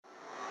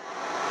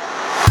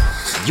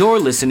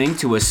You're listening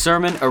to a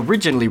sermon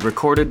originally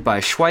recorded by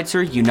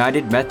Schweitzer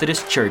United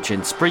Methodist Church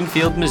in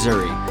Springfield,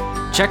 Missouri.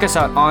 Check us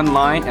out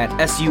online at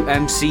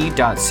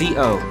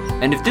sumc.co.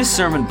 And if this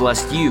sermon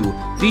blessed you,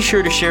 be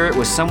sure to share it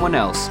with someone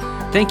else.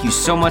 Thank you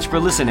so much for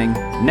listening.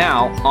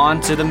 Now,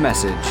 on to the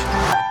message.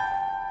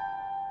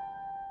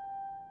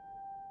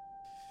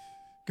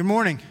 Good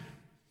morning.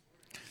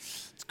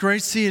 It's great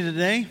to see you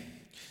today.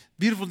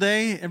 Beautiful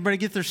day. Everybody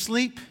get their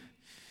sleep.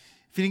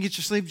 If you didn't get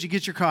your sleep, did you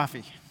get your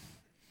coffee?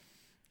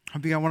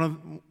 Hope you got one of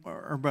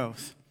or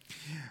both.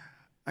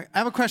 I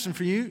have a question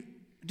for you.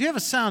 Do you have a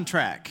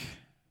soundtrack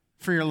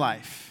for your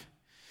life?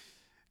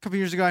 A couple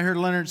years ago, I heard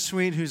Leonard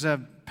Sweet, who's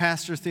a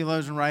pastor,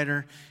 theologian,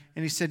 writer,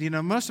 and he said,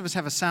 most of us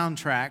have a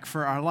soundtrack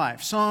for our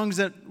life. Songs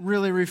that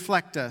really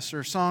reflect us,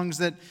 or songs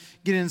that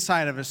get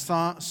inside of us,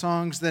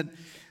 songs that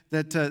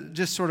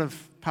just sort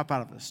of pop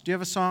out of us. Do you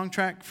have a song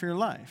track for your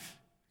life?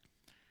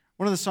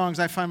 One of the songs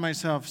I find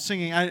myself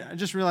singing, I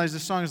just realized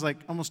this song is like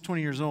almost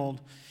 20 years old.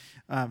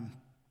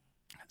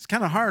 It's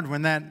kind of hard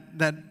when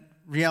that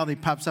reality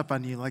pops up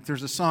on you. Like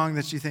there's a song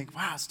that you think,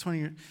 wow, it's 20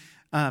 years.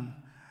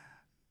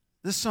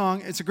 This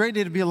song, It's a Great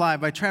Day to Be Alive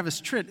by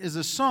Travis Tritt, is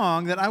a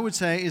song that I would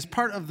say is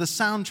part of the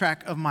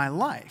soundtrack of my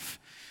life.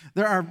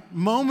 There are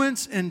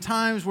moments and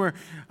times where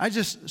I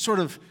just sort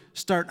of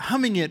start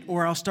humming it,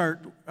 or I'll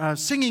start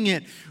singing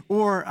it,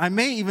 or I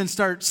may even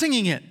start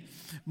singing it.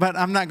 But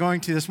I'm not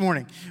going to this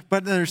morning.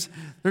 But there's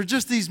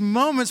just these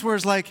moments where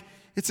it's like,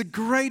 it's a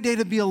great day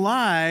to be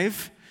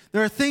alive.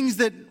 There are things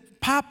that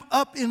pop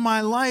up in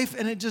my life,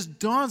 and it just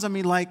dawns on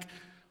me like,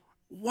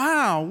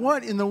 wow,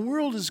 what in the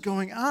world is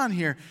going on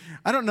here?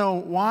 I don't know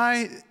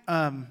why.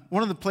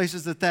 One of the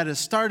places that has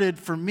started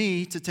for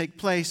me to take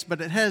place,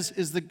 but it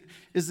is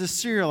the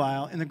cereal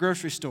aisle in the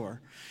grocery store.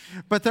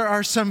 But there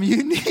are some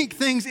unique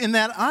things in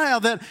that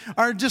aisle that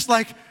are just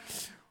like,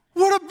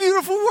 what a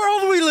beautiful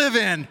world we live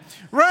in,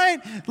 right?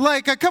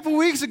 Like a couple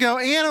weeks ago,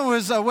 Anna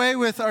was away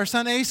with our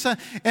son Asa,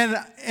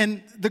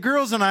 and the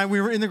girls and we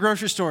were in the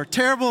grocery store.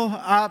 Terrible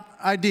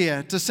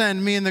idea to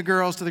send me and the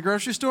girls to the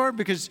grocery store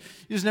because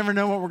you just never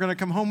know what we're going to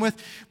come home with.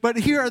 But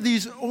here are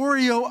these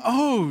Oreo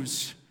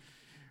O's,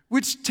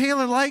 which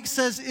Taylor Like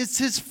says it's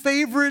his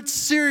favorite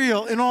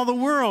cereal in all the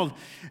world.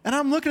 And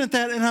I'm looking at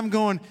that and I'm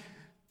going,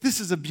 this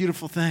is a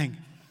beautiful thing.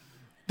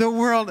 The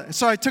world.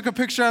 So I took a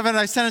picture of it and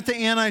I sent it to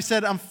Anna. I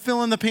said, I'm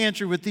filling the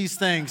pantry with these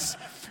things.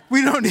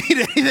 We don't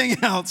need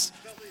anything else.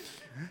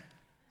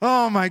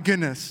 Oh my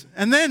goodness.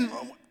 And then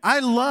I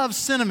love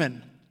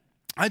cinnamon.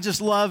 I just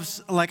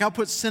love, I'll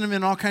put cinnamon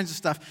in all kinds of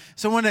stuff.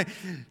 So when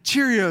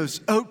Cheerios,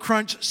 Oat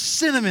Crunch,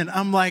 cinnamon,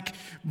 I'm like,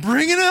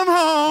 bringing them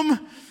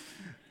home.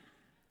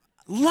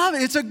 Love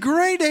it. It's a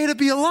great day to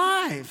be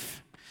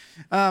alive.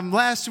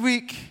 Last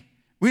week,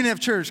 we didn't have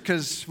church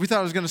because we thought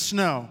it was going to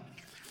snow.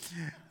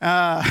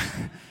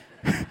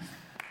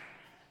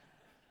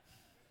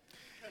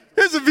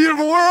 It's a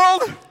beautiful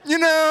world,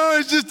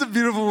 it's just a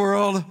beautiful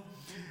world.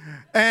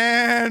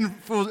 And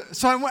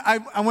so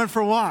I went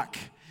for a walk,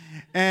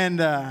 and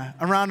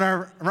around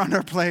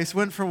our place,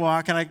 went for a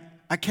walk, and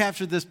I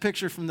captured this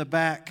picture from the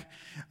back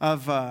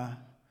of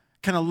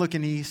kind of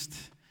looking east,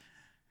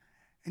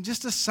 and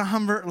just a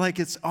somber, like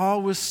it's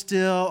all was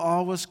still,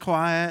 all was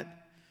quiet.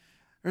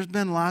 There's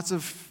been lots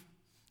of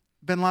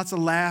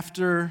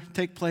laughter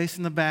take place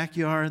in the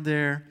backyard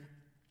there.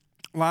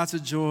 Lots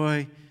of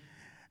joy.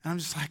 And I'm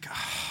just like,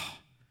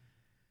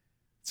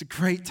 it's a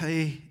great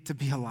day to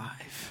be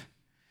alive.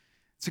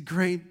 It's a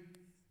great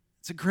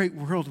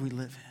world we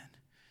live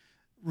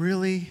in.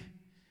 Really,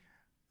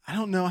 I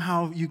don't know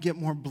how you get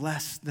more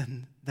blessed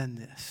than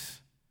this.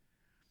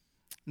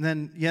 And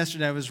then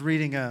yesterday I was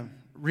reading a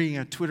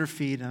Twitter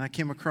feed, and I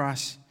came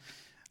across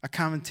a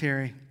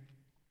commentary.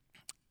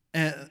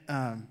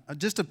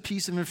 Just a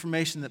piece of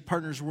information that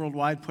Partners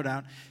Worldwide put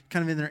out,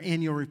 kind of in their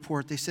annual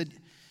report. They said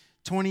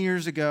 20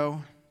 years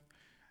ago,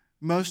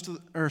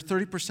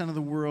 30% of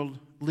the world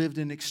lived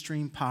in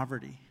extreme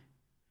poverty.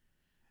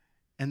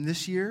 And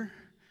this year,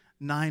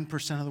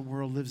 9% of the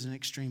world lives in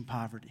extreme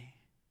poverty.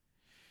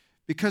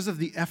 Because of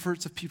the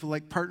efforts of people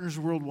like Partners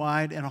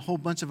Worldwide and a whole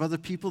bunch of other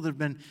people that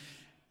have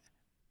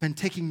been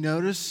taking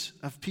notice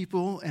of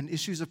people and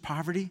issues of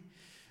poverty,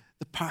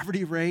 the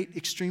poverty rate,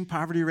 extreme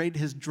poverty rate,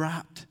 has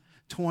dropped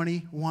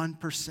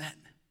 21%.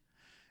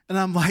 And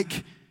I'm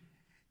like,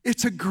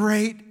 it's a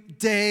great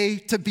day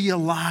to be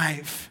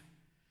alive.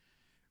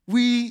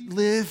 We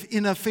live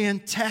in a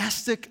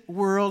fantastic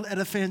world at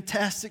a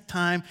fantastic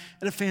time,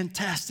 at a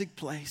fantastic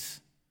place.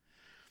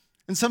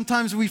 And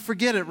sometimes we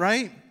forget it,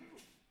 right?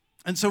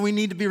 And so we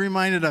need to be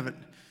reminded of it.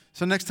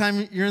 So next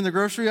time you're in the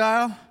grocery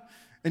aisle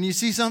and you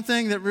see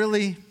something that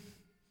really,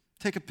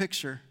 take a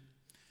picture.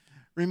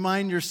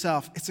 Remind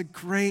yourself, it's a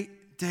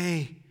great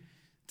day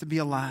to be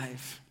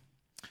alive.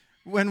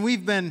 When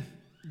we've been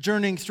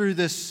journeying through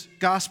this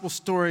gospel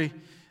story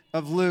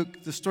of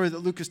Luke, the story that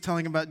Luke is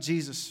telling about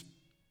Jesus,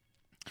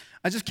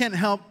 I just can't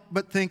help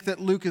but think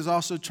that Luke is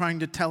also trying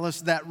to tell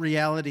us that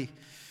reality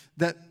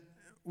that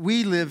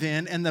we live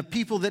in and the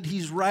people that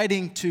he's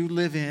writing to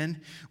live in,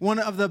 one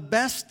of the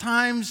best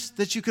times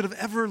that you could have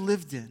ever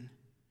lived in.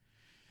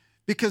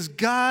 because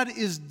God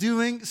is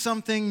doing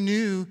something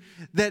new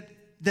that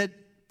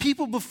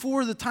people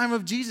before the time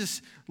of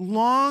Jesus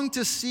longed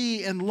to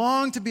see and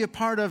longed to be a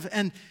part of,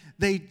 and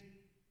they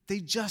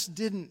just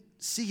didn't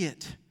see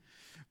it.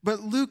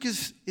 But Luke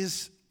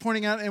is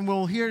pointing out, and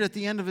we'll hear it at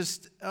the end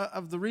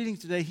of the reading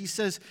today. He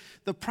says,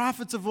 the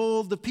prophets of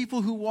old, the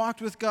people who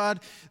walked with God,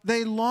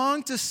 they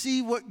longed to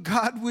see what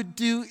God would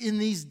do in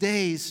these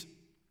days,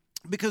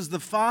 because the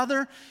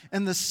Father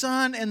and the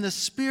Son and the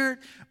Spirit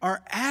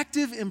are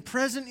active and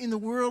present in the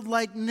world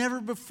like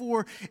never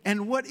before.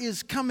 And what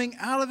is coming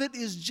out of it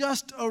is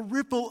just a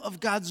ripple of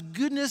God's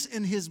goodness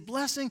and His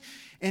blessing.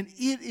 And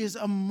it is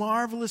a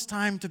marvelous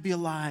time to be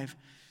alive.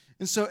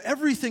 And so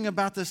everything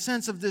about the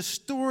sense of this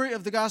story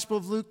of the Gospel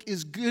of Luke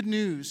is good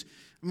news.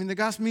 I mean, the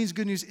gospel means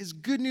good news. It's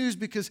good news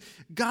because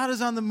God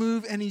is on the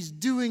move and He's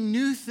doing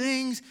new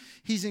things.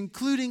 He's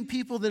including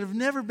people that have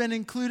never been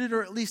included,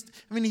 or at least,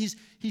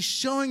 He's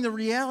showing the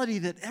reality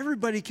that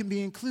everybody can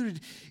be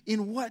included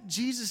in what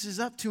Jesus is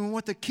up to and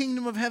what the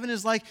kingdom of heaven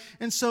is like.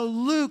 And so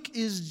Luke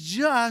is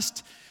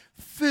just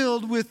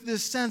filled with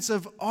this sense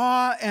of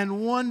awe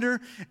and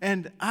wonder.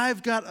 And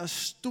I've got a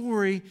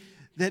story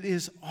that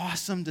is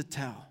awesome to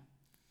tell.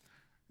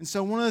 And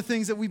so one of the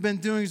things that we've been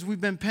doing is we've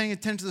been paying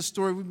attention to the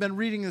story. We've been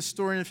reading the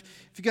story. And if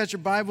you got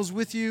your Bibles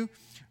with you,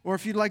 or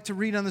if you'd like to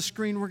read on the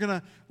screen, we're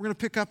gonna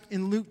pick up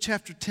in Luke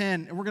chapter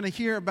 10. And we're going to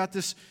hear about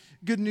this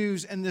good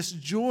news and this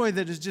joy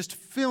that is just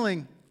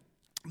filling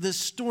this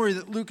story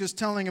that Luke is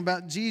telling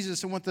about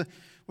Jesus and what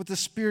the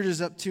Spirit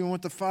is up to and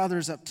what the Father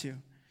is up to. And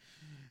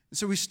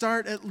so we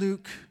start at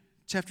Luke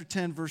chapter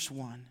 10, verse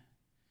 1.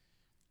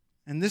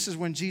 And this is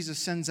when Jesus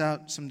sends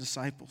out some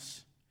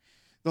disciples.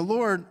 The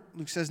Lord,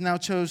 Luke says, now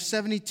chose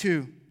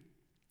 72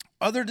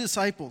 other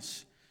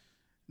disciples.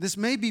 This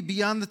may be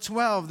beyond the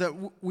 12 that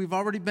we've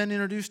already been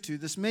introduced to.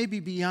 This may be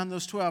beyond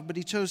those 12, but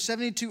He chose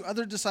 72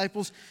 other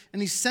disciples,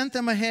 and He sent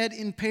them ahead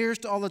in pairs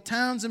to all the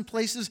towns and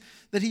places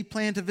that He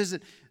planned to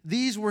visit.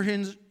 These were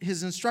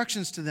His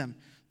instructions to them.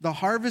 The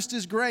harvest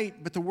is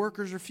great, but the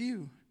workers are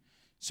few.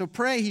 So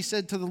pray, He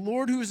said, to the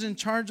Lord who is in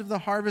charge of the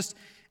harvest,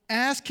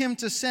 ask Him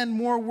to send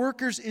more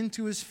workers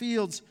into His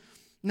fields.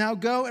 Now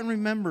go and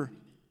remember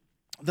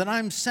that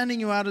I'm sending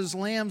you out as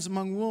lambs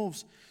among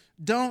wolves.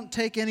 Don't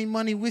take any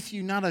money with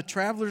you, not a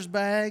traveler's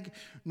bag,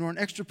 nor an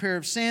extra pair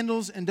of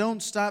sandals, and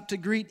don't stop to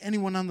greet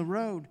anyone on the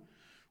road.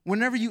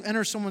 Whenever you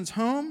enter someone's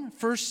home,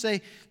 first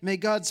say, may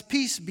God's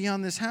peace be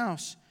on this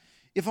house.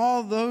 If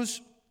all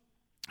those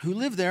who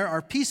live there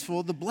are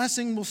peaceful, the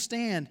blessing will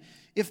stand.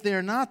 If they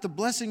are not, the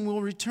blessing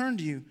will return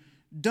to you.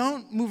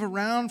 Don't move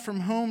around from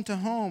home to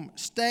home.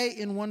 Stay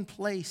in one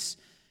place,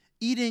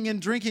 eating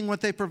and drinking what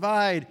they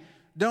provide.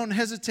 Don't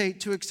hesitate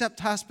to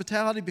accept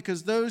hospitality,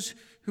 because those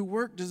who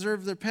work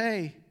deserve their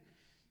pay.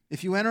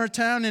 If you enter a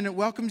town and it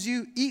welcomes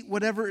you, eat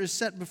whatever is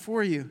set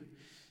before you.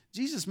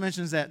 Jesus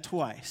mentions that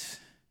twice.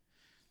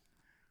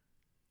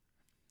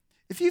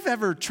 If you've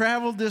ever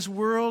traveled this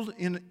world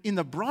in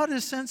the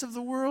broadest sense of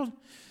the world,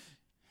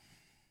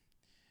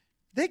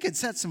 they could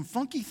set some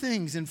funky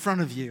things in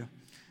front of you.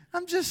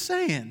 I'm just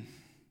saying.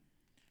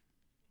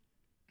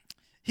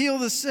 Heal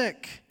the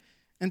sick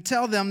and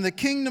tell them the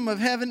kingdom of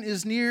heaven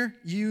is near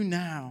you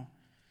now.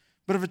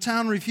 But if a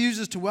town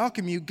refuses to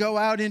welcome you, go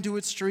out into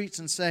its streets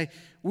and say,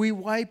 we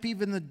wipe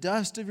even the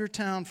dust of your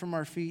town from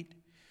our feet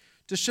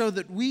to show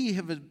that we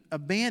have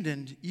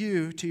abandoned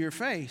you to your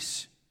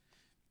face.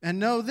 And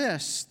know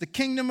this, the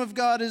kingdom of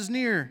God is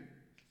near.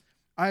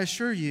 I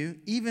assure you,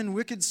 even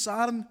wicked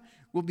Sodom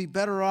will be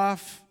better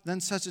off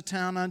than such a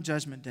town on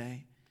Judgment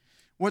Day.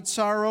 What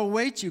sorrow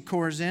awaits you,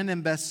 Chorazin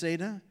and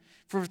Bethsaida?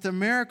 For if the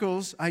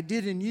miracles I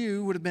did in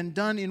you would have been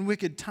done in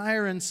wicked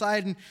Tyre and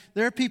Sidon,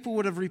 their people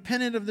would have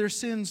repented of their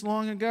sins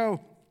long ago,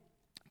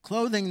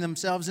 clothing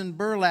themselves in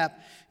burlap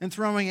and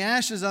throwing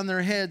ashes on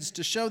their heads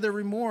to show their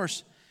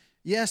remorse.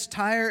 Yes,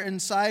 Tyre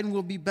and Sidon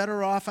will be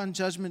better off on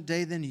Judgment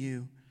Day than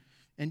you.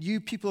 And you,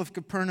 people of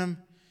Capernaum,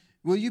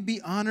 will you be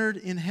honored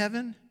in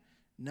heaven?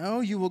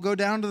 No, you will go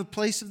down to the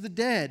place of the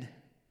dead.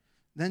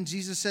 Then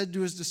Jesus said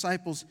to His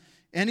disciples,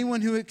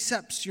 anyone who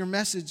accepts your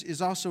message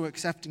is also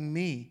accepting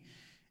me.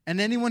 And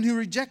anyone who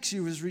rejects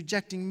you is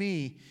rejecting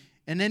me.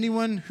 And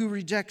anyone who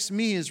rejects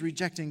me is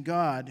rejecting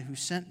God who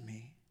sent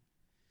me.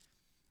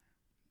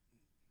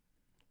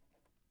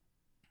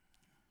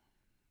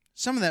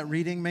 Some of that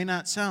reading may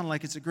not sound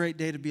like it's a great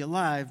day to be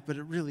alive, but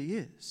it really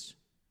is.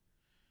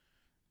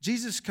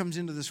 Jesus comes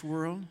into this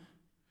world,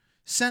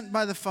 sent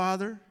by the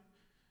Father,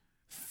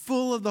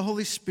 full of the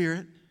Holy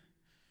Spirit,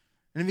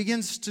 and He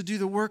begins to do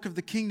the work of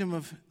the kingdom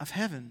of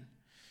heaven,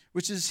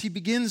 which is He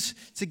begins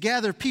to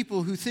gather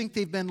people who think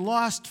they've been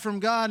lost from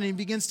God, and He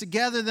begins to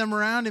gather them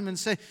around Him and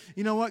say,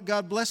 you know what,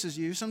 God blesses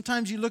you.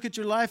 Sometimes you look at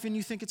your life and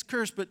you think it's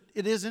cursed, but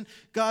it isn't.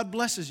 God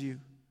blesses you.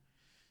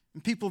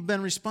 And people have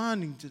been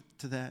responding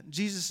to that.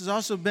 Jesus has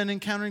also been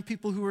encountering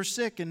people who are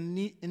sick and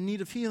in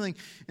need of healing,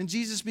 and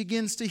Jesus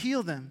begins to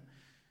heal them.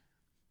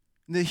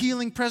 The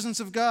healing presence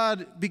of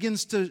God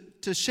begins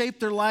to shape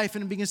their life,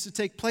 and it begins to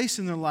take place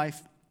in their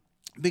life.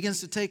 It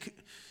begins to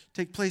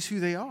take place who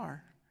they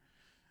are.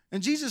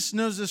 And Jesus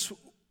knows this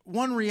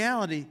one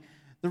reality.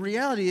 The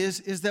reality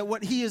is that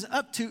what he is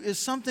up to is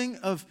something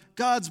of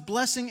God's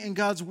blessing and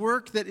God's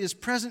work that is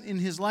present in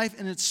his life,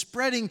 and it's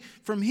spreading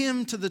from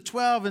him to the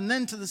 12 and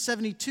then to the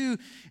 72.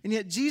 And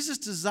yet Jesus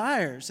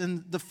desires,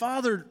 and the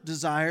Father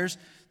desires,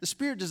 the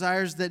Spirit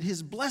desires that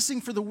his blessing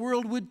for the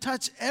world would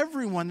touch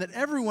everyone, that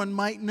everyone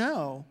might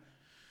know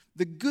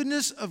the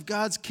goodness of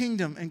God's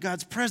kingdom and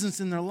God's presence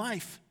in their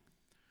life.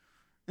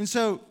 And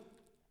so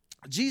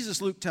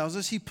Jesus, Luke tells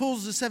us, he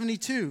pulls the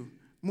 72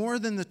 more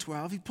than the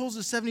 12. He pulls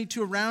the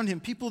 72 around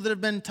him, people that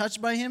have been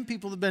touched by him,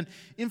 people that have been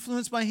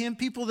influenced by him,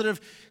 people that have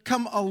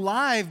come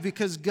alive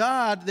because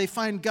they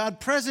find God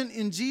present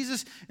in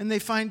Jesus, and they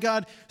find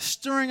God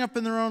stirring up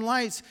in their own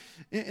lives.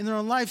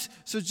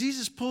 So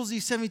Jesus pulls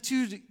these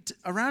 72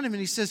 around him,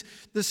 and he says,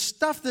 the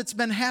stuff that's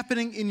been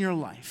happening in your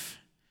life,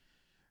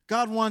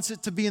 God wants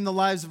it to be in the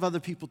lives of other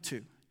people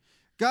too.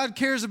 God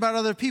cares about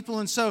other people,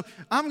 and so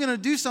I'm going to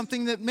do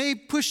something that may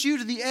push you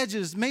to the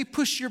edges, may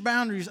push your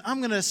boundaries. I'm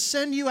going to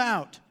send you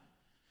out,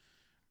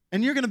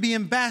 and you're going to be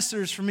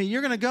ambassadors for me.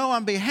 You're going to go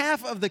on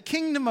behalf of the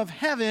kingdom of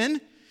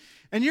heaven,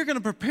 and you're going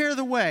to prepare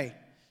the way,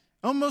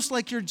 almost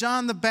like you're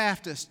John the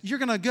Baptist. You're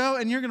going to go,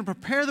 and you're going to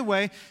prepare the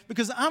way,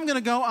 because I'm going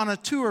to go on a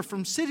tour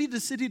from city to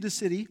city to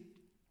city,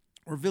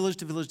 or village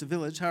to village to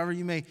village, however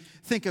you may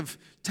think of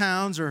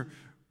towns or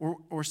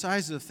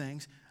sizes of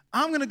things.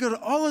 I'm going to go to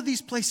all of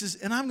these places,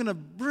 and I'm going to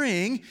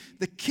bring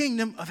the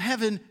kingdom of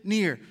heaven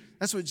near.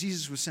 That's what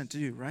Jesus was sent to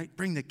do, right?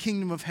 Bring the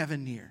kingdom of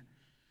heaven near.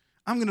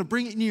 I'm going to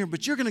bring it near,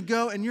 but you're going to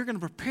go and you're going to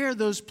prepare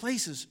those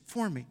places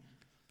for me.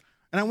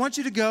 And I want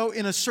you to go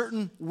in a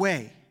certain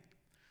way.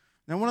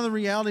 Now, one of the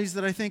realities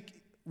that I think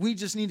we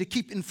just need to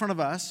keep in front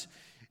of us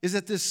is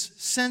that this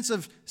sense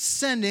of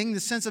sending, the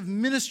sense of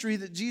ministry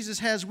that Jesus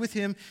has with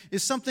him,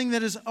 is something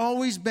that has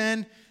always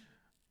been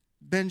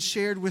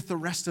shared with the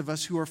rest of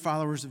us who are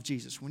followers of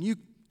Jesus. When you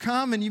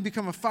come and you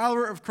become a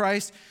follower of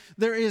Christ,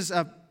 there is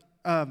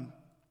an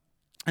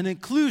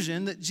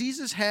inclusion that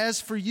Jesus has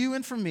for you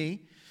and for me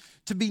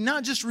to be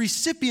not just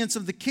recipients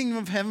of the kingdom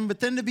of heaven,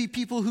 but then to be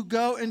people who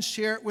go and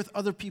share it with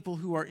other people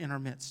who are in our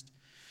midst.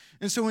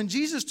 And so when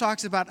Jesus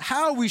talks about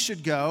how we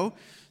should go,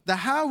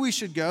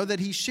 that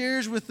he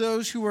shares with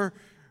those who are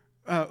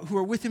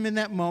with him in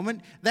that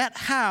moment, that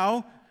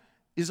how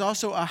is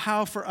also a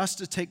how for us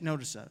to take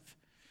notice of.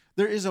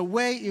 There is a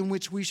way in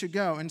which we should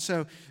go. And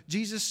so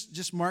Jesus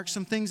just marks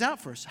some things out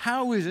for us.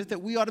 How is it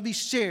that we ought to be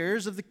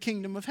sharers of the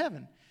kingdom of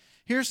heaven?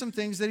 Here are some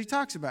things that he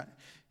talks about.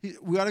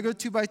 We ought to go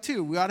 2 by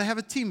 2. We ought to have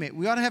a teammate.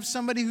 We ought to have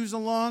somebody who's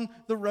along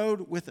the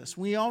road with us.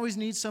 We always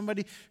need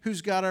somebody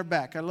who's got our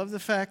back. I love the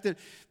fact that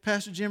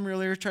Pastor Jim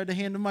earlier tried to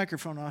hand a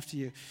microphone off to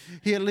you.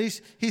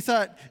 He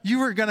thought you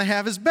were going to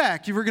have his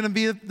back. You were going to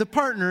be the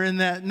partner in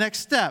that next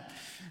step.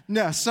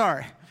 No,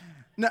 sorry.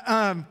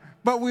 No,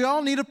 but we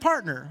all need a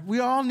partner.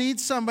 We all need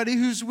somebody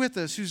who's with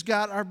us, who's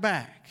got our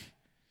back.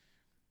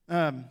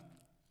 One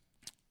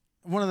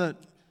of the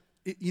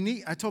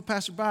unique, I told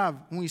Pastor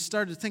Bob when we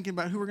started thinking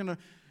about who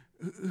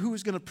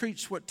was going to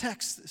preach what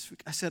text this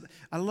week, I said,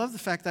 I love the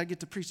fact that I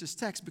get to preach this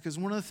text, because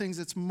one of the things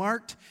that's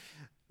marked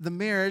the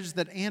marriage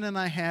that Anna and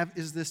I have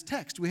is this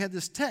text. We had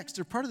this text,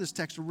 or part of this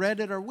text, read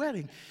at our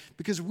wedding,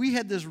 because we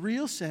had this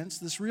real sense,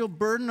 this real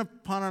burden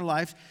upon our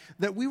life,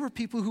 that we were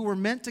people who were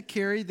meant to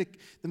carry the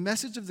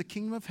message of the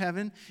kingdom of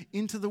heaven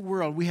into the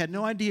world. We had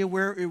no idea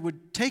where it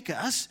would take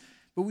us,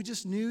 but we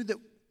just knew that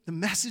the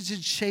message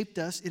had shaped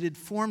us, it had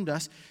formed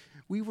us.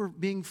 We were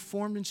being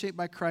formed and shaped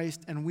by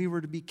Christ, and we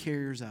were to be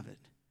carriers of it.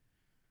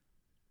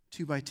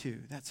 2 by 2,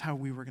 that's how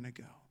we were going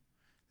to go.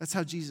 That's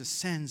how Jesus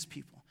sends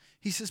people.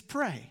 He says,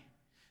 pray.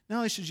 Not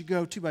only should you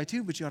go 2 by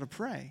 2, but you ought to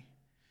pray.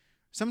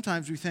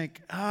 Sometimes we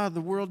think,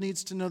 the world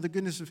needs to know the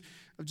goodness of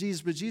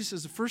Jesus. But Jesus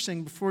says the first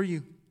thing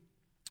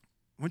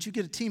once you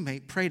get a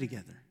teammate, pray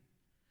together.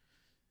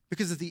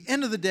 Because at the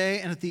end of the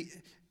day, and at the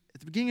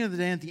beginning of the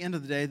day and at the end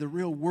of the day, the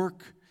real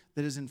work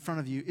that is in front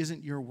of you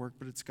isn't your work,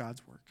 but it's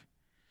God's work.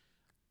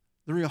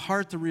 The real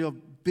heart, the real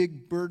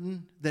big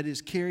burden that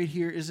is carried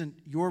here isn't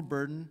your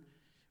burden,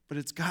 but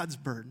it's God's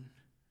burden.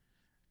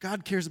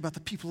 God cares about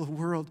the people of the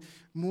world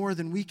more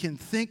than we can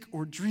think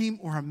or dream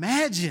or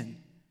imagine.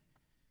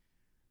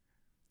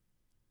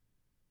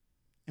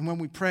 And when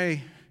we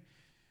pray,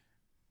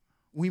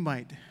 we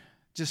might,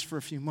 just for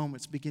a few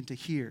moments, begin to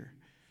hear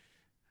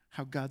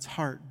how God's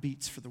heart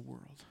beats for the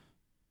world.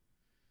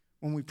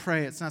 When we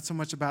pray, it's not so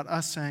much about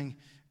us saying,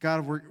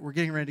 God, we're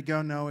getting ready to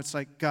go. No, it's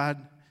like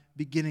God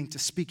beginning to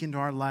speak into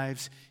our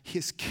lives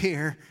his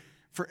care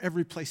for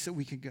every place that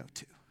we could go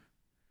to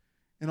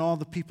and all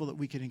the people that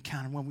we could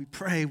encounter. When we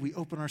pray, we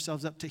open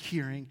ourselves up to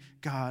hearing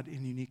God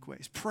in unique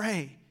ways.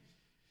 Pray.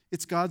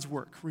 It's God's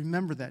work.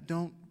 Remember that.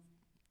 Don't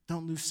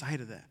lose sight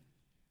of that.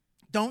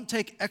 Don't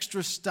take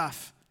extra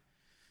stuff.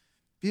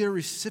 Be a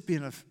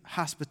recipient of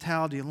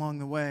hospitality along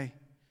the way.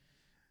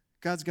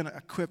 God's going to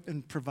equip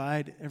and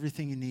provide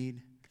everything you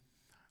need.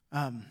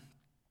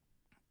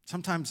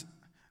 Sometimes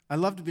I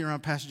love to be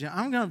around Pastor Jim.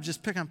 I'm going to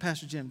just pick on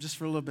Pastor Jim just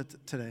for a little bit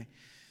today.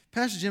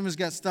 Pastor Jim has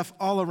got stuff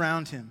all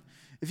around him.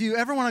 If you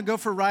ever want to go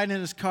for a ride in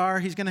his car,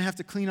 he's going to have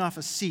to clean off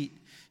a seat.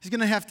 He's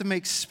going to have to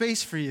make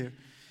space for you.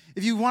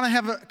 If you want to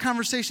have a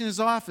conversation in his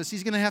office,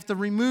 he's going to have to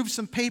remove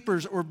some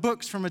papers or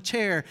books from a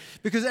chair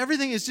because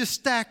everything is just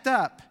stacked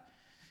up.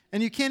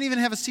 And you can't even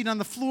have a seat on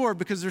the floor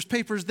because there's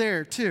papers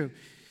there too.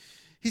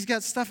 He's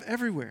got stuff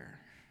everywhere.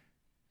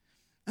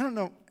 I don't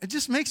know. It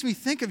just makes me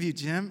think of you,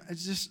 Jim.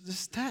 It's just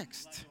this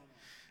text.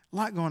 A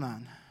lot going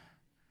on.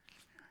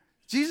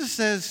 Jesus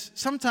says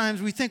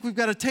sometimes we think we've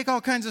got to take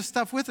all kinds of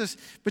stuff with us,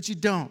 but you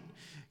don't.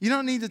 You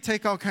don't need to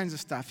take all kinds of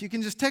stuff. You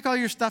can just take all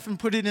your stuff and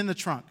put it in the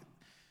trunk.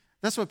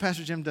 That's what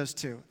Pastor Jim does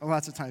too,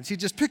 lots of times. He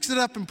just picks it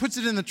up and puts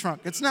it in the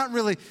trunk. It's not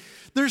really,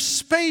 there's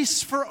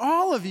space for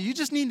all of you. You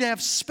just need to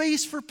have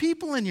space for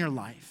people in your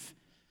life.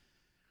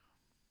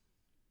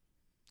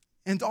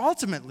 And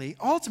ultimately,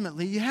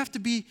 you have to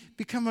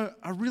become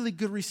a really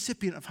good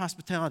recipient of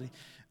hospitality.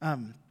 I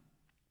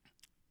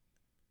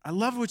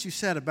love what you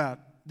said about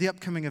the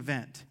upcoming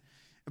event,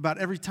 about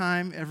every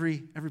time,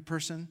 every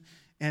person,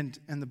 and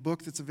the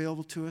book that's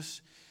available to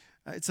us.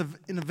 It's an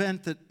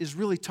event that is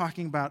really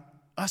talking about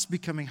us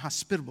becoming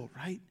hospitable,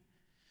 right?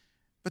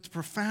 But the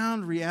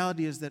profound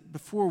reality is that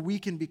before we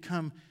can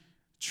become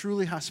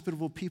truly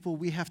hospitable people,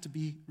 we have to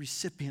be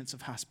recipients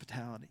of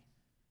hospitality.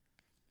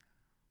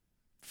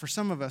 For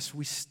some of us,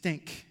 we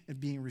stink at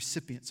being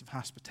recipients of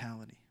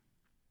hospitality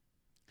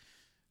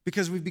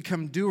because we've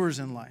become doers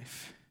in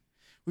life.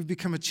 We've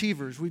become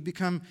achievers. We've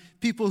become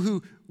people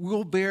who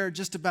will bear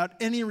just about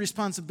any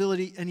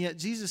responsibility. And yet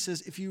Jesus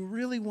says, if you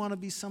really want to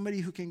be somebody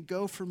who can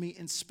go for me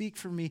and speak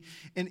for me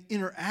and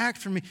interact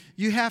for me,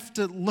 you have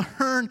to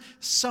learn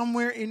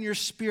somewhere in your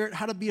spirit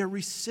how to be a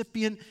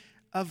recipient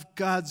of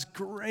God's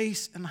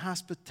grace and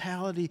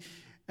hospitality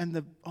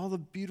and all the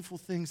beautiful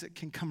things that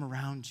can come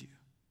around you.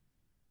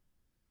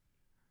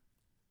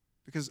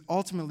 Because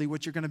ultimately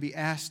what you're going to be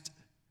asked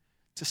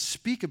to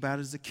speak about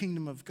is the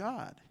kingdom of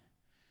God.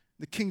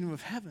 The kingdom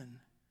of heaven.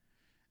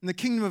 And the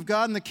kingdom of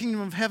God and the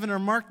kingdom of heaven are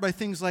marked by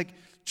things like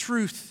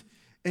truth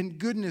and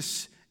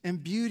goodness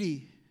and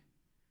beauty.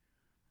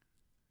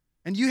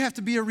 And you have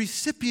to be a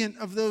recipient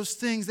of those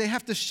things. They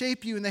have to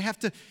shape you and they have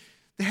to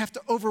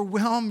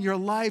overwhelm your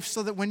life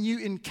so that when you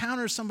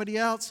encounter somebody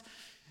else,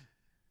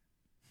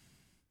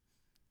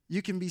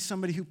 you can be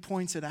somebody who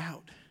points it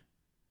out.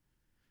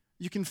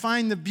 You can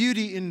find the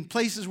beauty in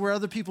places where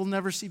other people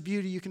never see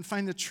beauty. You can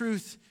find the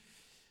truth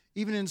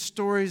even in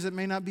stories that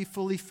may not be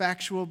fully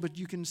factual, but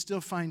you can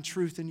still find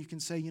truth and you can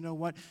say, you know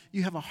what?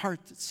 You have a heart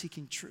that's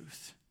seeking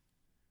truth.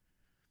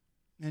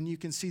 And you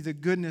can see the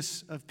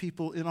goodness of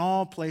people in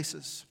all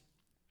places,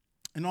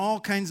 in all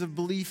kinds of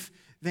belief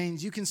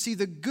veins. You can see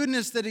the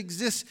goodness that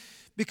exists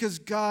because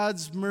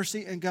God's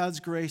mercy and God's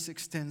grace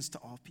extends to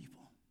all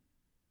people.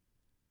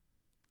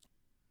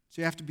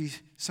 So you have to be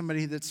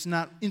somebody that's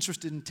not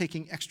interested in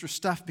taking extra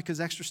stuff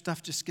because extra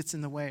stuff just gets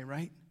in the way,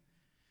 right?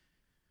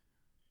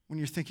 When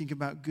you're thinking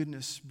about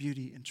goodness,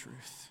 beauty, and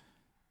truth.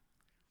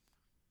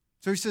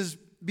 So he says,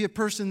 be a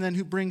person then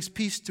who brings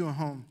peace to a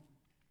home.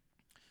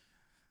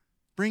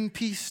 Bring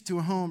peace to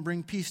a home.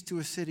 Bring peace to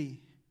a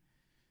city.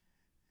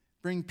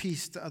 Bring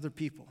peace to other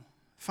people.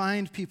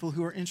 Find people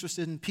who are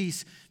interested in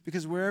peace,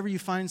 because wherever you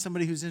find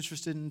somebody who's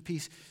interested in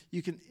peace,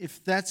 you can,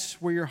 if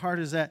that's where your heart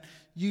is at,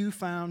 you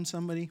found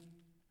somebody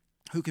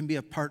who can be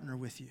a partner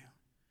with you.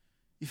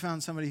 You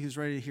found somebody who's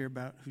ready to hear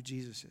about who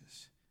Jesus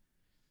is.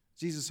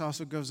 Jesus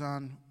also goes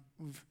on.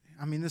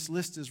 This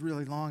list is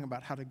really long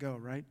about how to go,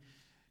 right?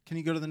 Can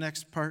you go to the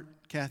next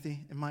part,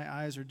 Kathy? And my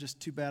eyes are just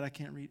too bad I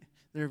can't read.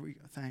 There we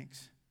go.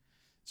 Thanks.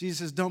 Jesus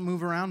says, don't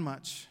move around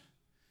much.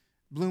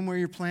 Bloom where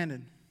you're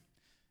planted.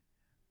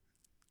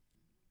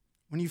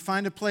 When you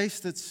find a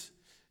place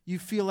you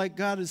feel like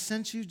God has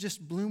sent you,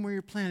 just bloom where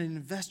you're planted.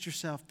 Invest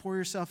yourself. Pour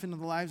yourself into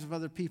the lives of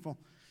other people.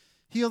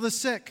 Heal the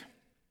sick.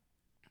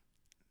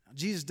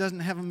 Jesus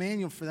doesn't have a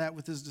manual for that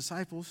with his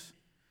disciples.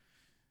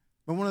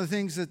 But one of the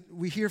things that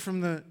we hear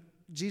from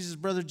Jesus'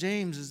 brother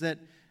James is that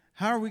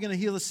how are we going to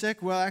heal the sick?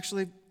 Well,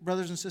 actually,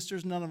 brothers and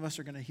sisters, none of us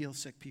are going to heal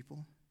sick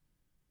people.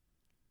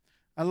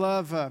 I'm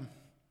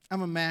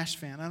a MASH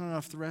fan. I don't know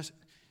if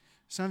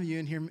some of you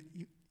in here,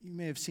 you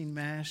may have seen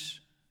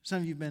MASH.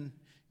 Some of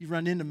you've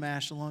run into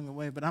MASH along the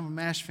way, but I'm a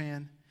MASH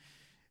fan.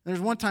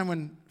 There's one time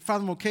when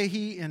Father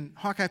Mulcahy and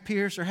Hawkeye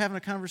Pierce are having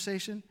a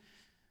conversation.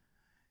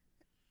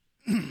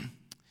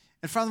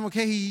 And Father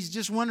Mulcahy, he's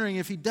just wondering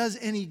if he does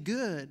any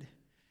good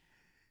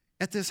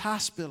at this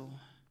hospital.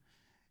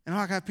 And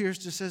Hawkeye Pierce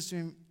just says to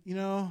him,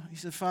 he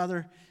said,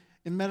 Father,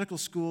 in medical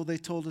school, they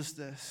told us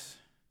this.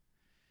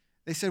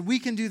 They said, we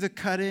can do the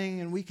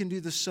cutting and we can do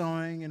the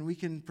sewing and we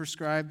can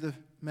prescribe the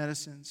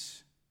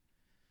medicines.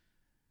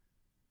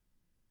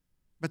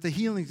 But the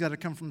healing's got to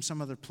come from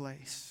some other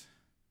place.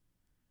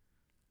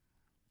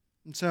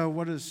 And so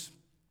what does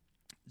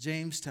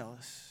James tell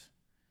us?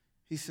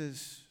 He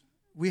says,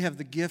 we have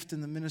the gift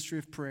and the ministry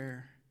of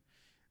prayer.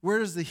 Where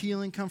does the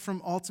healing come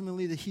from?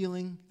 Ultimately, the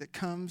healing that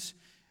comes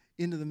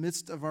into the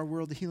midst of our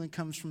world, the healing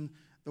comes from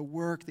the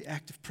work, the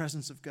active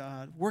presence of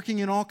God, working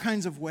in all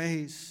kinds of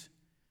ways,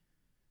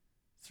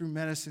 through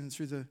medicine,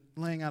 through the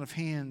laying out of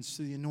hands,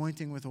 through the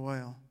anointing with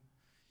oil.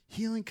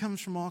 Healing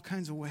comes from all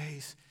kinds of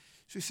ways.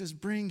 So he says,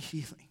 bring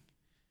healing.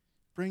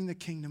 Bring the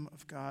kingdom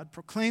of God.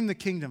 Proclaim the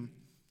kingdom.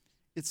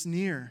 It's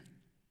near.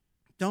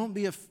 Don't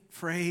be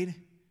afraid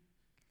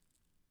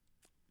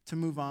to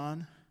move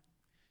on.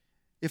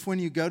 If when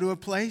you go to a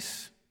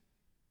place,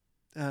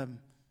 they're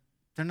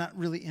not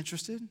really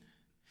interested.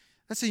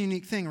 That's a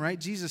unique thing, right?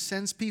 Jesus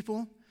sends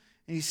people,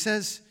 and he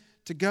says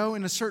to go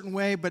in a certain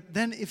way, but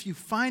then if you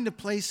find a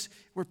place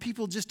where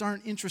people just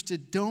aren't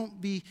interested, don't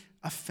be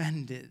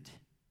offended.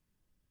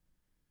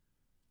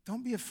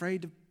 Don't be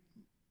afraid to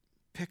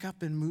pick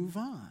up and move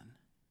on.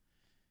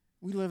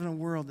 We live in a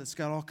world that's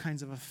got all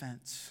kinds of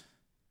offense.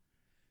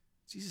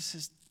 Jesus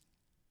says,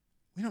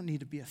 we don't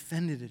need to be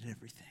offended at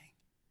everything.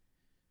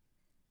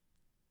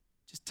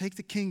 Just take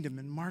the kingdom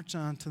and march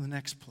on to the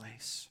next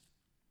place.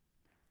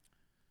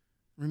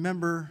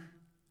 Remember,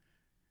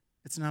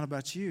 it's not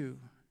about you.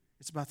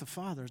 It's about the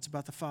Father. It's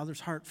about the Father's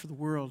heart for the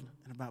world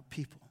and about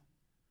people.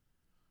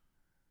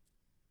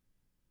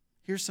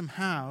 Here's some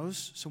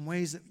hows, some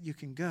ways that you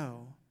can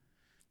go.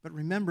 But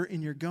remember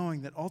in your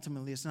going that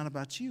ultimately it's not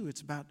about you.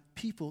 It's about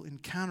people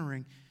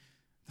encountering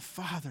the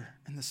Father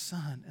and the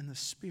Son and the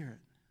Spirit.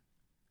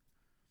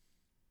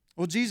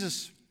 Well,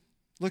 Jesus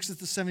looks at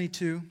the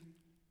 72,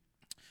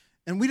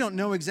 and we don't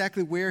know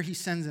exactly where he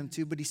sends them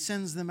to, but he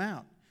sends them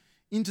out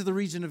into the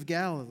region of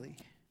Galilee.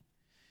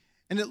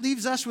 And it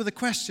leaves us with a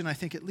question, I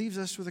think. It leaves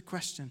us with a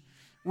question.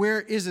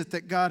 Where is it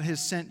that God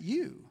has sent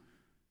you?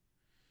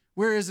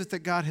 Where is it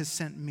that God has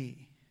sent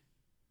me?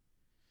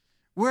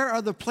 Where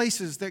are the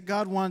places that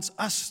God wants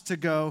us to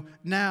go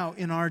now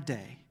in our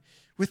day?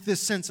 With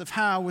this sense of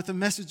how, with the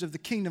message of the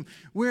kingdom,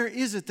 where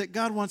is it that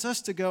God wants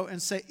us to go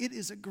and say, it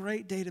is a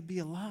great day to be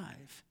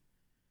alive?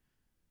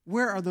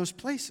 Where are those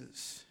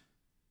places?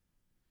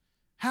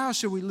 How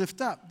shall we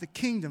lift up the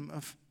kingdom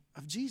of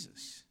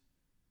Jesus?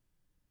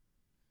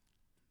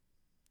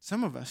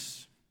 Some of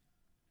us,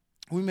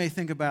 we may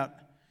think about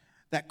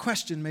that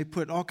question, may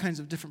put all kinds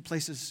of different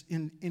places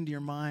into your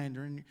mind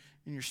or in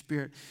your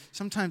spirit.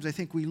 Sometimes I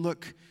think we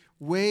look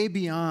way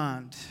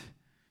beyond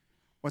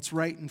what's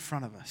right in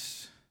front of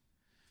us.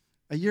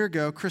 A year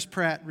ago, Chris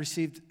Pratt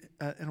received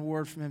an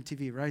award from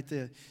MTV, right?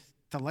 The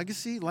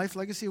Life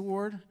Legacy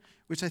Award,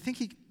 which I think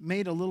he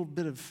made a little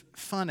bit of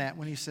fun at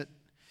when he said,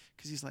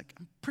 because he's like,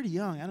 I'm pretty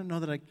young. I don't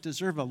know that I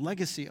deserve a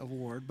legacy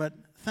award, but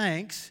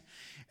thanks.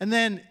 And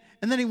then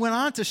he went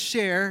on to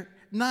share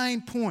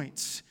 9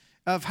 points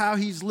of how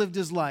he's lived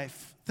his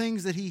life,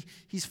 things that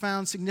he's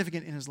found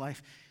significant in his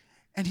life.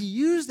 And he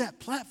used that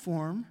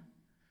platform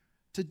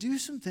to do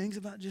some things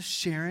about just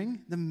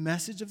sharing the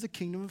message of the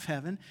kingdom of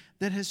heaven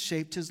that has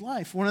shaped his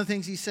life. One of the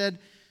things he said,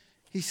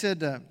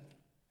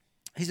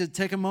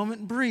 take a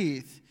moment and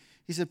breathe.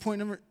 He said,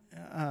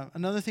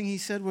 another thing he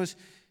said was,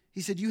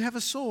 you have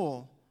a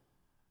soul,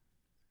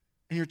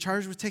 and you're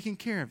charged with taking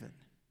care of it.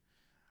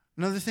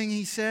 Another thing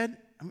he said,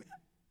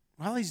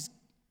 while he's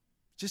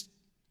just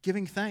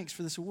giving thanks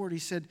for this award, he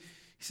said,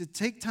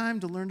 take time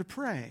to learn to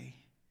pray.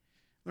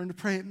 Learn to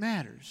pray, it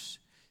matters.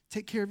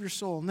 Take care of your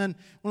soul. And then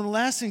one of the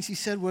last things he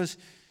said was,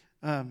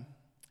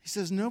 he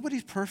says,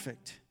 nobody's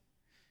perfect,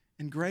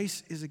 and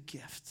grace is a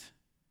gift.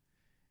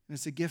 And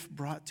it's a gift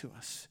brought to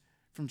us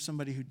from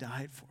somebody who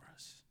died for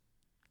us.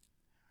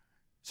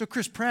 So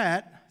Chris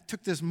Pratt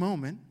took this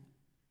moment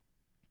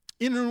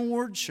in an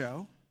award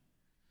show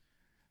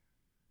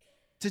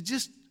to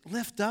just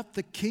lift up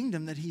the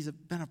kingdom that he's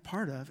been a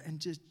part of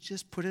and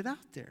just put it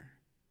out there.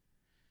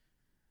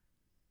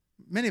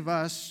 Many of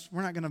us,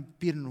 we're not going to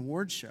be at an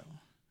award show.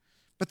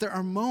 But there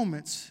are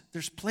moments,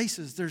 there's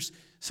places, there's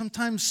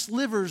sometimes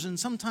slivers, and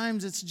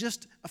sometimes it's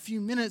just a few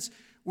minutes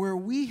where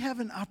we have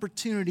an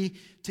opportunity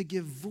to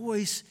give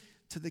voice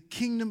to the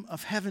kingdom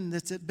of heaven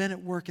that's been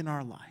at work in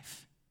our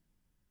life.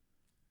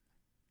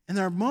 And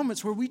there are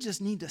moments where we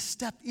just need to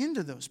step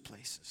into those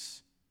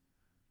places.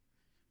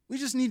 We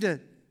just need to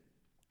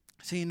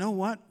say, you know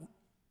what?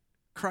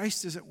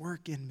 Christ is at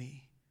work in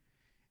me.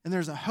 And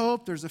there's a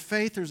hope, there's a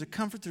faith, there's a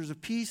comfort, there's a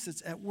peace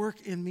that's at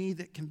work in me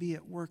that can be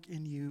at work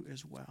in you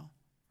as well.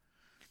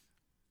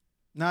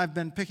 Now, I've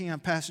been picking on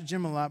Pastor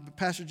Jim a lot, but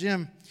Pastor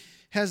Jim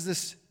has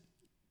this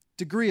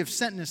degree of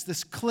sentness,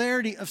 this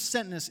clarity of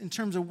sentness in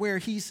terms of where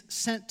he's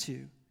sent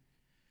to.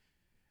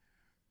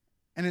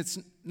 And it's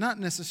not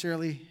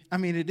necessarily,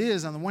 it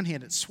is on the one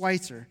hand, it's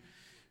Schweitzer.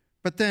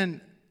 But then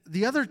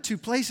the other two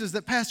places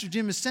that Pastor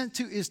Jim is sent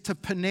to is to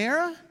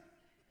Panera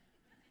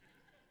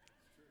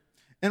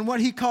and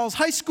what he calls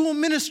high school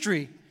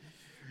ministry,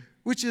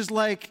 which is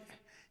like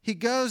he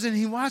goes and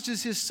he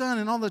watches his son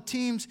and all the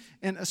teams,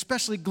 and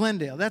especially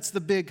Glendale. That's the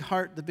big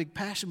heart, the big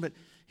passion. But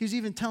he was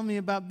even telling me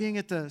about being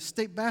at the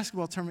state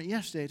basketball tournament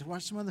yesterday to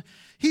watch some other.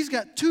 He's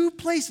got 2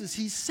 places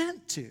he's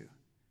sent to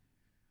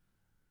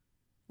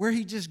where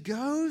he just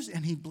goes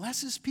and he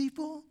blesses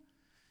people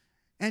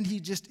and he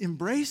just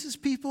embraces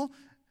people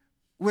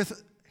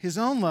with his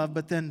own love,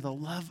 but then the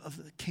love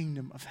of the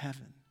kingdom of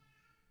heaven.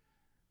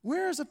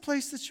 Where is a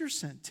place that you're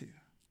sent to? I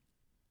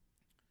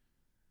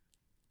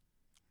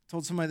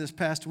told somebody this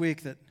past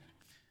week that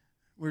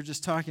we were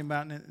just talking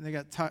about, and they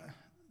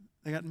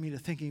got me to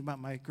thinking about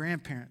my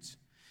grandparents.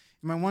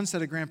 My one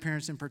set of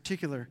grandparents in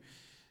particular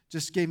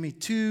just gave me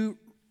two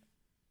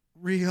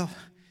real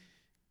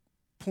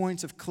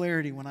points of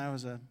clarity when I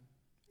was a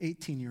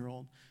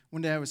 18-year-old.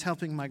 One day I was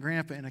helping my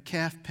grandpa in a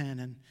calf pen,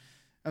 and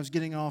I was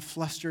getting all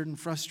flustered and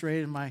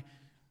frustrated, and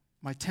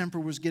my temper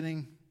was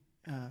getting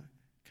kind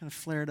of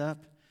flared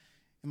up.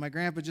 And my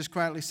grandpa just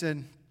quietly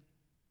said,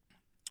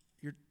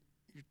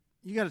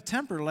 you got a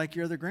temper like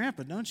your other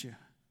grandpa, don't you?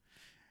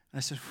 And I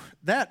said,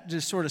 that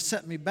just sort of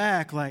set me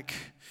back like,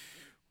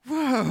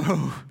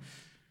 whoa.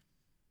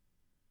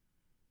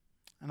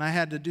 And I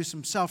had to do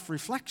some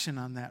self-reflection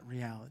on that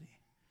reality.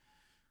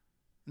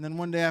 And then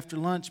one day after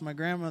lunch, my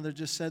grandmother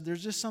just said,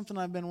 there's just something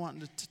I've been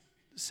wanting to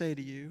say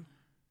to you.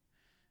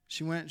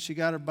 She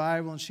got her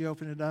Bible, and she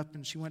opened it up,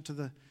 and she went to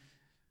the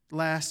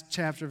last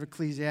chapter of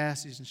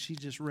Ecclesiastes, and she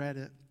just read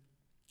it,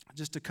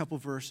 just a couple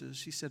verses.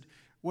 She said,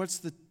 what's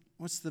the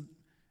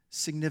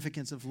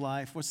significance of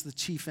life? What's the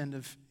chief end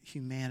of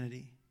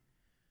humanity?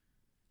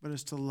 But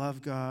it's to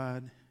love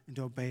God and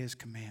to obey His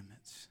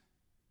commandments.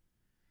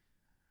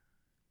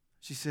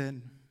 She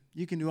said,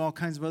 you can do all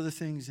kinds of other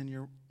things in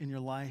your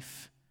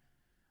life.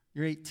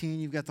 You're 18,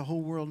 you've got the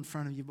whole world in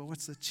front of you, but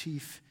what's the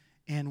chief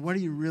end? What are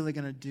you really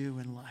going to do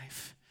in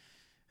life?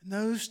 And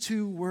those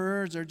two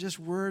words are just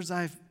words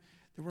that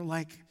were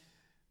like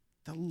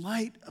the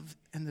light of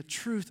and the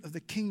truth of the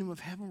kingdom of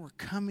heaven were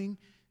coming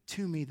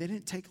to me. They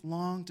didn't take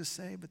long to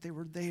say, but they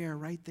were there,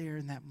 right there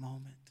in that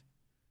moment.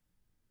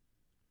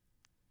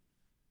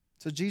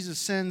 So Jesus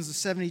sends the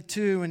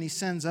 72, and He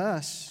sends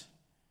us.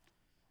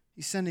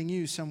 He's sending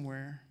you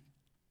somewhere.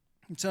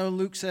 And so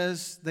Luke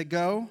says they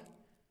go,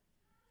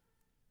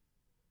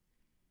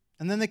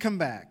 and then they come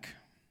back.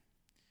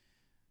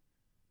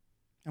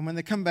 And when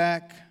they come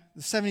back,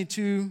 the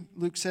 72,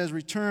 Luke says,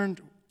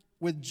 returned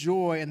with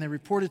joy, and they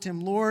reported to Him,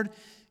 Lord,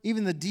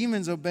 even the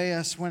demons obey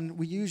us when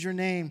we use your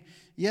name.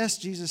 Yes,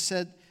 Jesus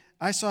said,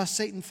 I saw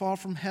Satan fall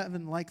from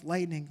heaven like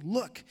lightning.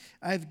 Look,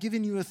 I have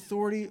given you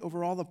authority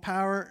over all the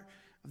power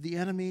of the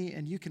enemy,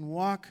 and you can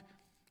walk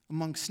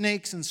among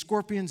snakes and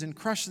scorpions and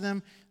crush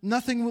them.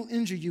 Nothing will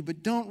injure you,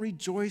 but don't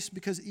rejoice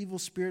because evil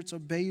spirits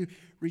obey you.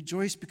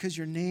 Rejoice because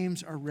your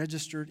names are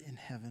registered in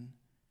heaven.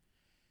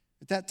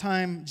 At that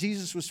time,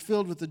 Jesus was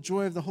filled with the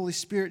joy of the Holy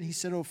Spirit, and He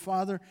said, Oh,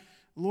 Father,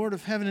 Lord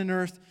of heaven and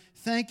earth,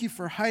 thank you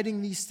for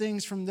hiding these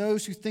things from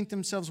those who think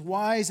themselves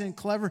wise and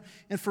clever,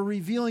 and for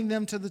revealing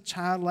them to the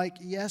childlike.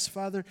 Yes,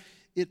 Father,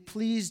 it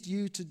pleased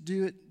you to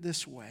do it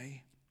this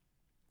way.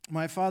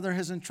 My Father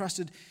has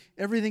entrusted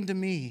everything to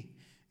me,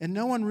 and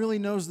no one really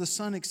knows the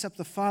Son except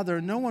the Father,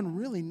 and no one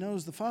really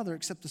knows the Father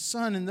except the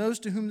Son, and those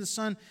to whom the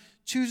Son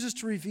chooses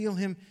to reveal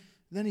Him.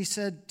 Then He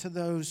said to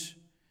those,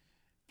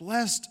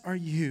 Blessed are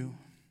you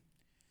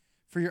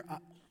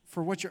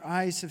for what your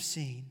eyes have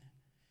seen.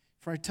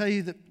 For I tell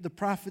you that the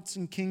prophets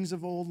and kings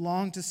of old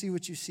longed to see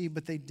what you see,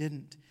 but they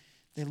didn't.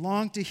 They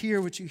longed to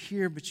hear what you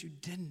hear, but you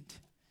didn't.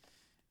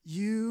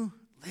 You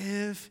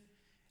live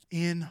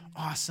in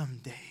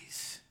awesome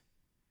days.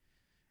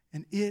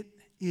 And it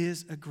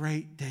is a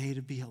great day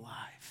to be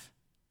alive.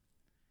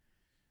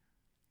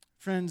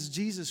 Friends,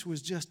 Jesus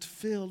was just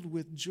filled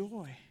with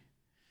joy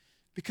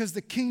because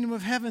the kingdom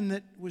of heaven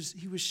that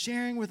He was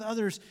sharing with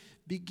others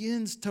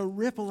begins to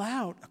ripple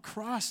out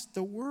across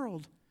the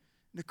world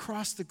and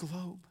across the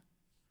globe.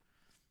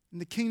 And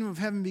the kingdom of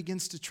heaven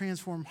begins to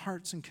transform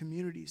hearts and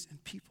communities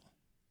and people.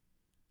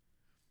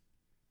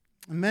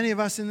 And many of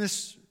us in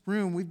this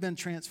room, we've been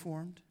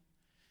transformed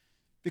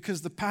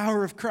because the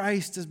power of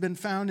Christ has been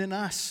found in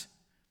us.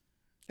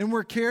 And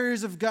we're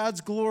carriers of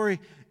God's glory,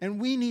 and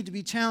we need to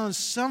be challenged.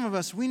 Some of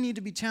us, we need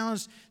to be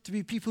challenged to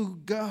be people who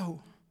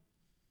go.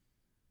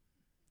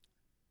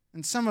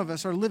 And some of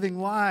us are living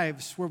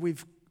lives where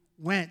we've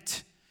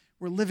went.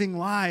 We're living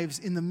lives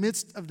in the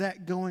midst of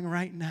that going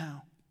right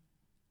now.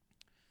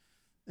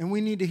 And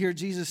we need to hear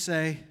Jesus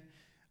say,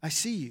 I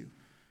see you.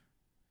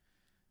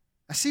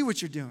 I see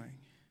what you're doing.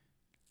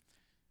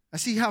 I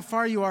see how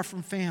far you are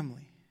from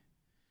family.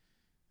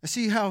 I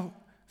see how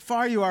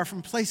far you are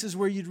from places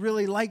where you'd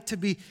really like to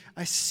be.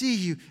 I see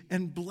you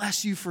and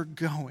bless you for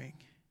going.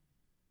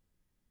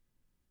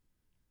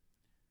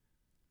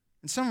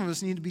 And some of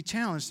us need to be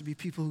challenged to be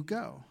people who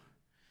go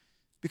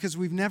because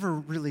we've never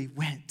really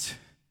went.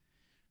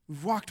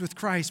 We've walked with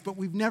Christ, but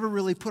we've never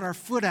really put our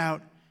foot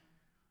out.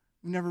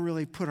 We've never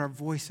really put our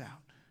voice out.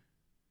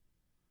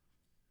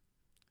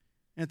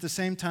 And at the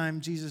same time,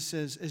 Jesus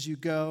says, as you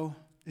go,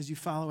 as you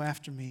follow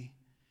after me,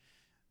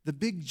 the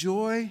big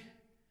joy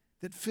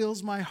that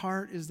fills my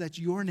heart is that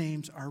your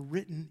names are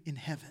written in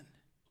heaven.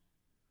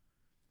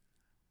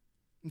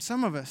 And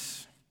some of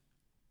us,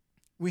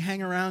 we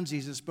hang around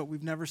Jesus, but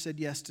we've never said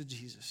yes to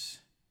Jesus.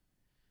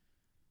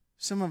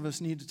 Some of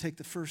us need to take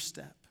the first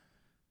step.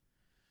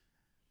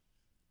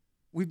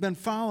 We've been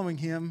following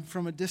Him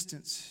from a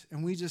distance,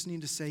 and we just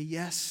need to say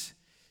yes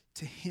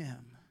to Him.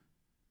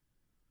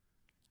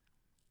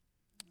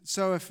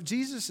 So if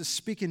Jesus is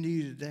speaking to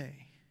you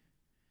today,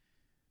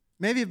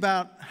 maybe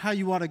about how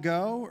you ought to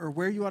go or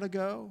where you ought to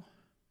go,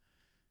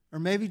 or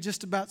maybe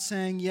just about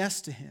saying yes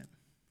to Him,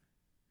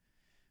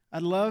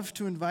 I'd love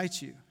to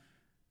invite you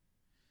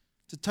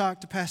to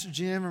talk to Pastor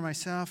Jim or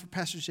myself or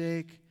Pastor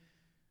Jake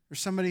or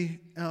somebody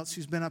else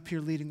who's been up here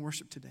leading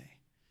worship today,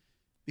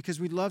 because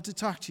we'd love to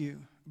talk to you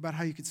about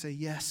how you could say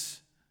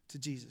yes to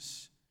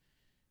Jesus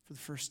for the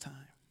first time.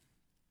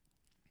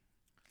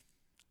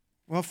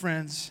 Well,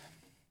 friends,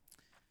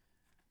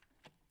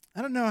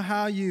 I don't know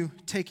how you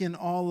take in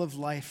all of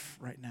life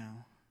right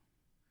now.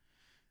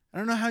 I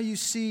don't know how you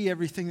see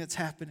everything that's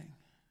happening.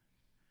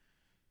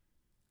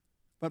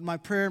 But my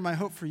prayer and my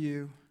hope for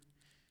you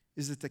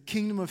is that the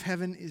kingdom of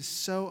heaven is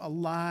so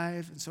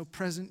alive and so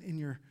present in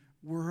your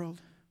world.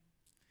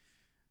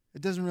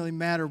 It doesn't really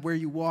matter where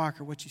you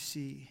walk or what you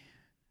see.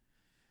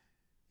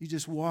 You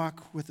just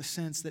walk with a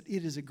sense that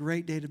it is a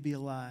great day to be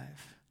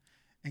alive,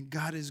 and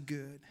God is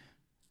good,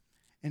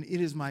 and it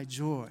is my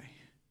joy.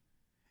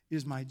 It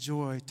is my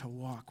joy to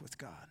walk with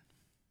God.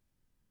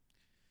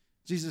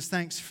 Jesus,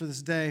 thanks for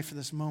this day, for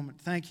this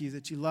moment. Thank you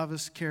that you love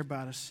us, care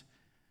about us.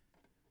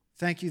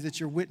 Thank you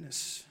that your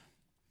witness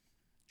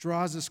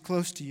draws us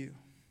close to you,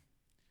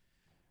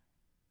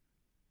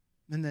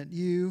 and that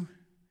you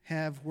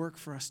have work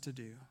for us to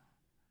do.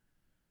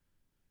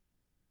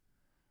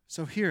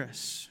 So hear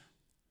us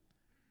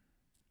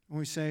when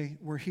we say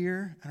we're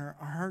here and our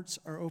hearts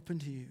are open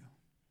to you.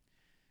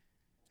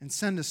 And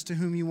send us to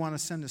whom you want to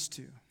send us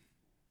to.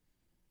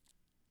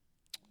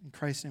 In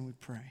Christ's name we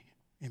pray.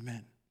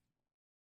 Amen.